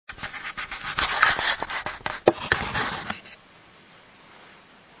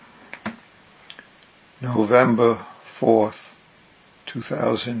November 4th,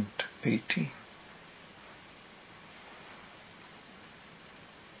 2018.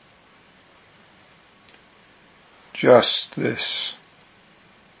 Just this.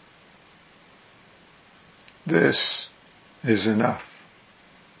 This is enough.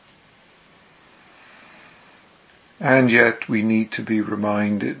 And yet we need to be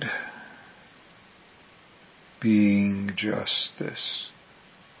reminded, being just this.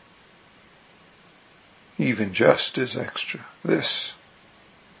 Even just is extra. This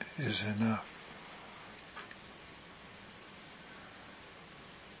is enough.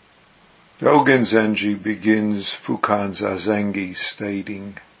 Dogen Zenji begins Fukan Zazengi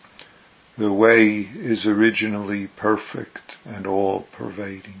stating, "The way is originally perfect and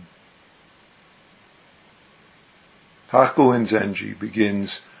all-pervading." Hakuin Zenji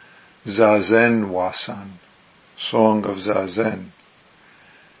begins Zazen Wasan, Song of Zazen,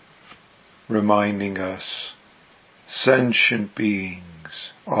 reminding us sentient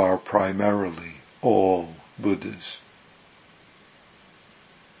beings are primarily all Buddhas.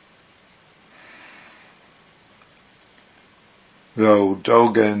 Though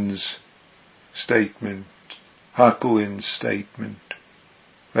Dogen's statement, Hakuin's statement,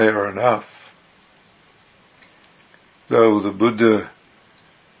 they are enough. Though the Buddha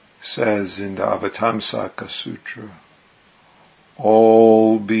says in the Avatamsaka Sutra,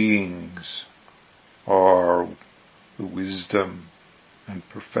 all beings are the wisdom and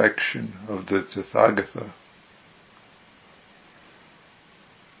perfection of the Tathagata.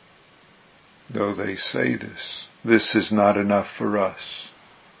 Though they say this is not enough for us.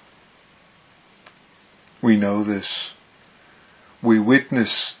 We know this. We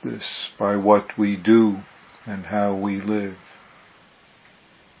witness this by what we do and how we live.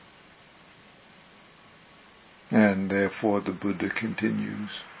 And therefore the Buddha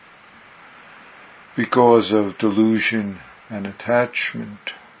continues, because of delusion and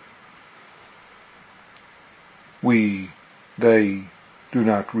attachment, they do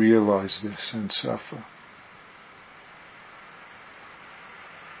not realize this and suffer.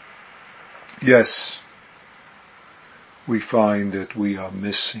 Yes, we find that we are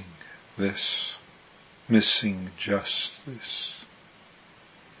missing this, missing just this.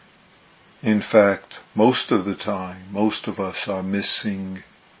 In fact, most of the time, most of us are missing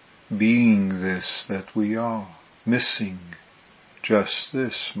being this that we are, missing just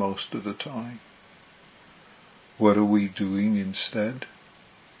this most of the time. What are we doing instead?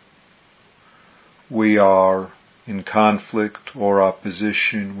 We are in conflict or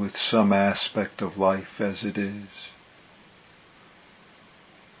opposition with some aspect of life as it is.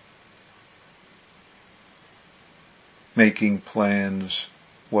 Making plans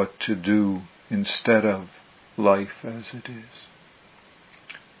what to do instead of life as it is.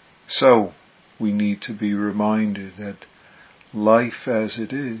 So, we need to be reminded that life as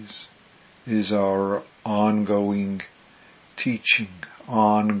it is our ongoing teaching,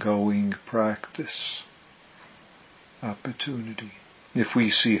 ongoing practice, opportunity, if we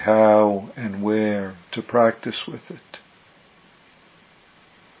see how and where to practice with it.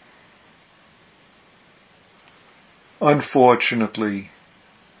 Unfortunately,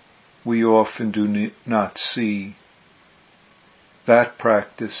 we often do not see that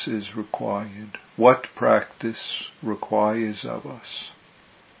practice is required, what practice requires of us.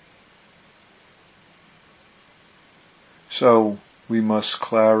 So, we must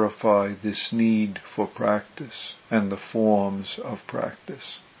clarify this need for practice and the forms of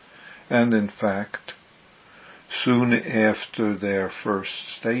practice. And in fact, soon after their first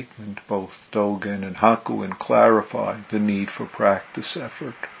statement, both Dogen and Hakuin clarified the need for practice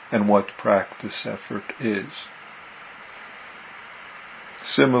effort and what practice effort is.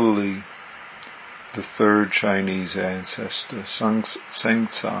 Similarly, the third Chinese ancestor,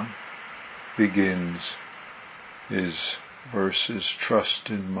 Sengcan, begins his verses, trust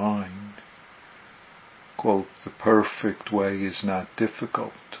in mind. Quote, the perfect way is not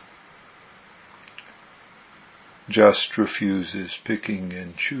difficult. Just refuses picking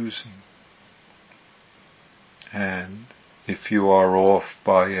and choosing. And if you are off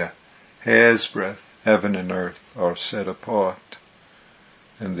by a hair's breadth, heaven and earth are set apart.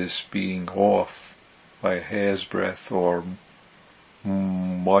 And this being off by a hair's breadth or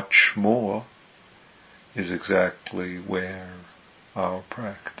much more is exactly where our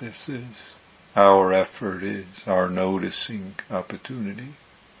practice is, our effort is, our noticing opportunity.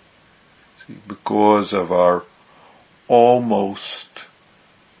 See, because of our almost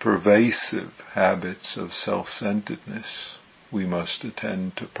pervasive habits of self-centeredness, we must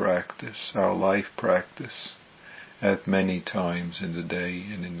attend to practice, our life practice, at many times in the day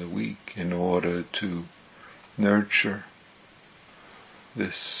and in the week in order to nurture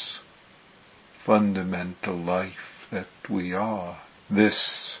this fundamental life that we are,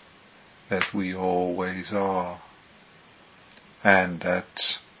 this that we always are, and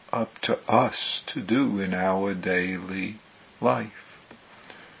that's up to us to do in our daily life.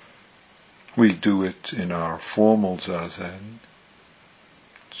 We do it in our formal zazen.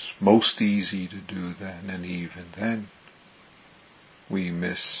 It's most easy to do then, and even then we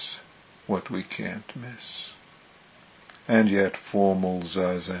miss what we can't miss. And yet formal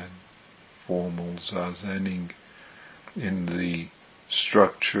zazening in the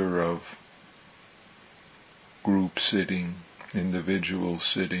structure of group sitting, individual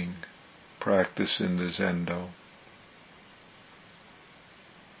sitting, practice in the Zendo,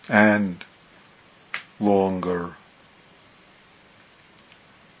 and longer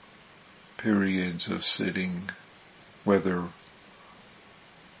periods of sitting, whether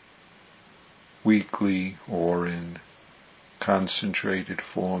weekly or in concentrated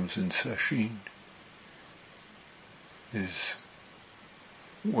forms in sesshin, is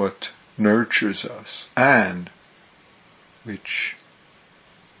what nurtures us and which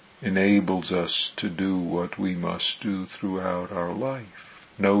enables us to do what we must do throughout our life.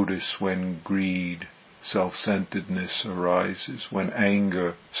 Notice when greed, self-centeredness arises, when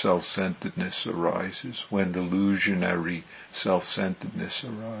anger, self-centeredness arises, when delusionary self-centeredness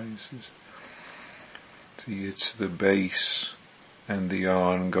arises. See, it's the base and the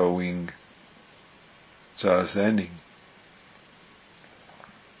ongoing zazening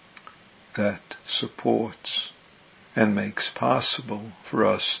that supports and makes possible for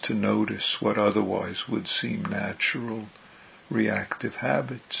us to notice what otherwise would seem natural reactive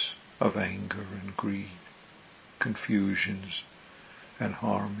habits of anger and greed, confusions and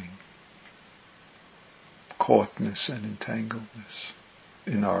harming, caughtness and entangledness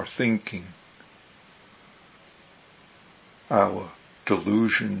in our thinking. Our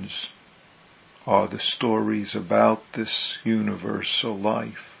delusions are the stories about this universal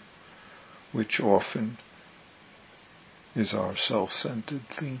life, which often is our self-centered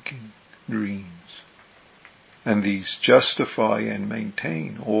thinking, dreams. And these justify and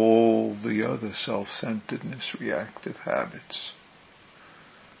maintain all the other self-centeredness reactive habits.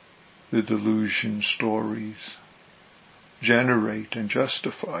 The delusion stories generate and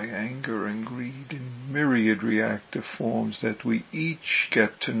justify anger and greed in myriad reactive forms that we each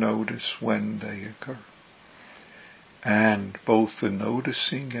get to notice when they occur. And both the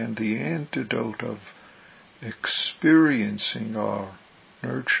noticing and the antidote of experiencing are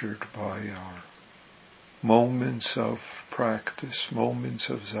nurtured by our moments of practice, moments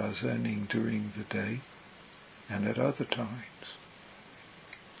of zazening during the day and at other times.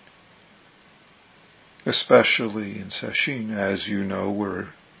 Especially in sesshin. As you know, we're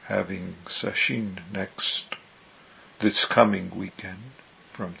having sesshin this coming weekend,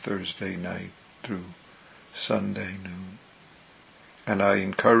 from Thursday night through Sunday noon. And I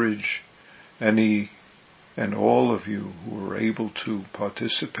encourage any and all of you who are able to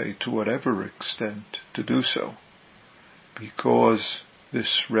participate to whatever extent to do so, because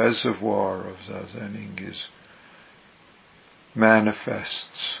this reservoir of zazening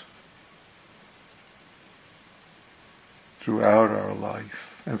manifests throughout our life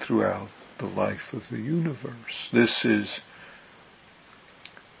and throughout the life of the universe. This is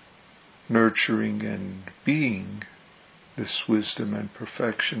nurturing and being this wisdom and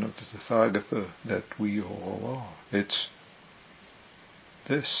perfection of the Tathagata that we all are. It's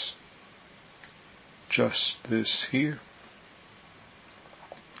this, just this here.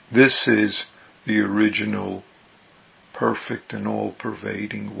 This is the original, perfect and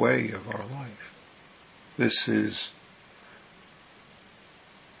all-pervading way of our life. This is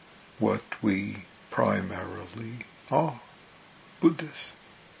what we primarily are, Buddhas.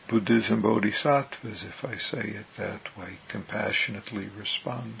 Buddhas and Bodhisattvas, if I say it that way, compassionately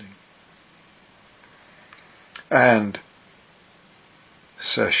responding. And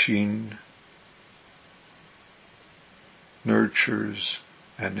sesshin nurtures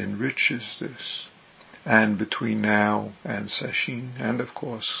and enriches this. And between now and sesshin, and of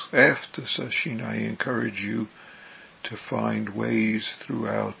course after sesshin, I encourage you to find ways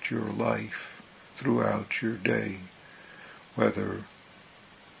throughout your life, throughout your day, whether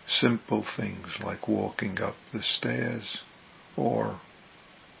simple things like walking up the stairs or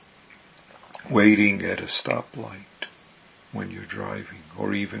waiting at a stoplight when you're driving,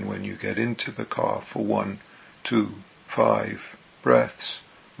 or even when you get into the car for 1, 2, 5 breaths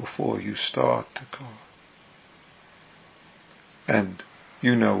before you start the car. And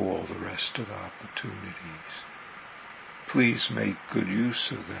you know all the rest of the opportunities. Please make good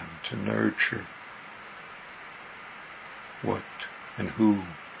use of them to nurture what and who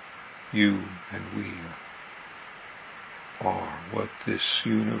you and we are, what this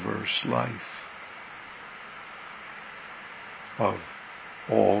universe life of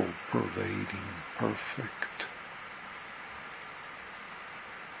all-pervading, perfect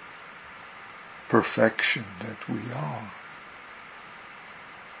perfection that we are.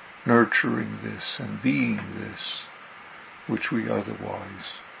 Nurturing this and being this which we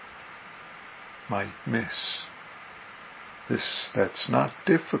otherwise might miss. That's not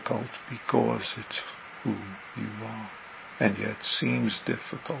difficult because it's who you are, and yet seems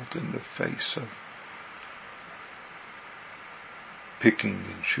difficult in the face of picking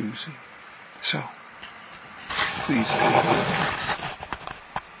and choosing. So, please do.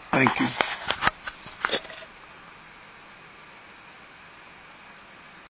 Thank you.